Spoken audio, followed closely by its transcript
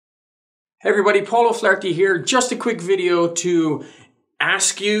Hey everybody, Paul O'Flaherty here. Just a quick video to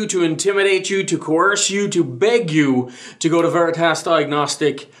ask you, to intimidate you, to coerce you, to beg you to go to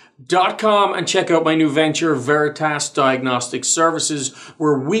veritasdiagnostic.com and check out my new venture, Veritas Diagnostic Services,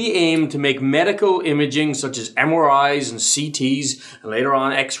 where we aim to make medical imaging such as MRIs and CTs and later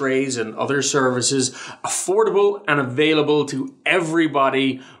on X-rays and other services affordable and available to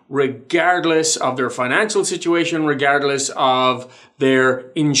everybody, regardless of their financial situation, regardless of their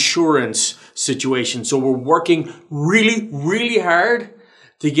insurance situation. So we're working really hard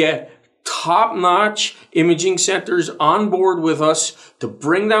to get top-notch imaging centers on board with us to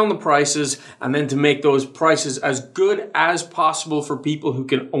bring down the prices and then to make those prices as good as possible for people who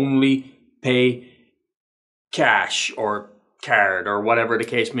can only pay cash or card or whatever the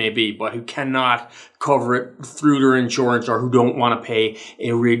case may be, but who cannot cover it through their insurance or who don't want to pay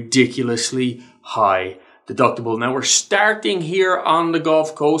a ridiculously high deductible. Now we're starting here on the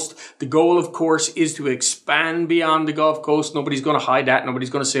Gulf Coast. The goal, of course, is to expand beyond the Gulf Coast. Nobody's going to hide that. Nobody's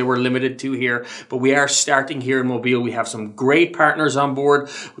going to say we're limited to here, but we are starting here in Mobile. We have some great partners on board.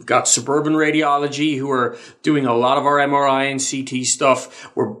 We've got Suburban Radiology, who are doing a lot of our MRI and CT stuff.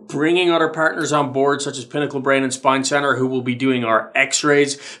 We're bringing other partners on board, such as Pinnacle Brain and Spine Center, who will be doing our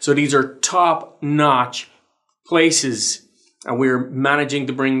X-rays. So these are top-notch places, and we're managing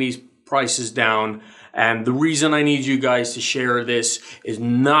to bring these prices down. And the reason I need you guys to share this is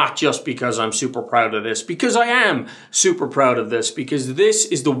not just because I'm super proud of this, because I am super proud of this, because this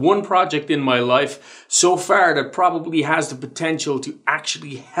is the one project in my life so far that probably has the potential to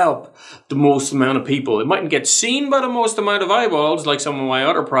actually help the most amount of people. It mightn't get seen by the most amount of eyeballs like some of my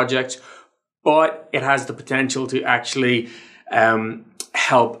other projects, but it has the potential to actually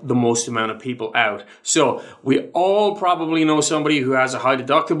help the most amount of people out. So we all probably know somebody who has a high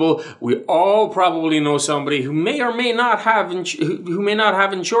deductible. We all probably know somebody who may or may not have who may not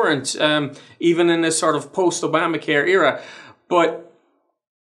have insurance, even in this sort of post-Obamacare era. But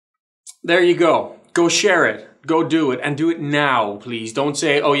there you go. Go share it. Go do it, and do it now, please. Don't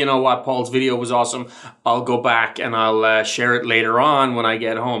say, oh, you know what, Paul's video was awesome. I'll go back and I'll share it later on when I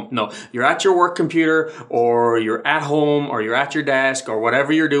get home. No, you're at your work computer, or you're at home, or you're at your desk, or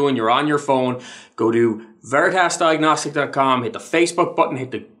whatever you're doing, you're on your phone. Go to veritasdiagnostic.com, hit the Facebook button, hit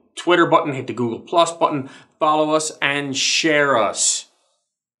the Twitter button, hit the Google Plus button, follow us and share us.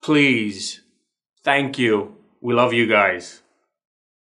 Please. Thank you. We love you guys.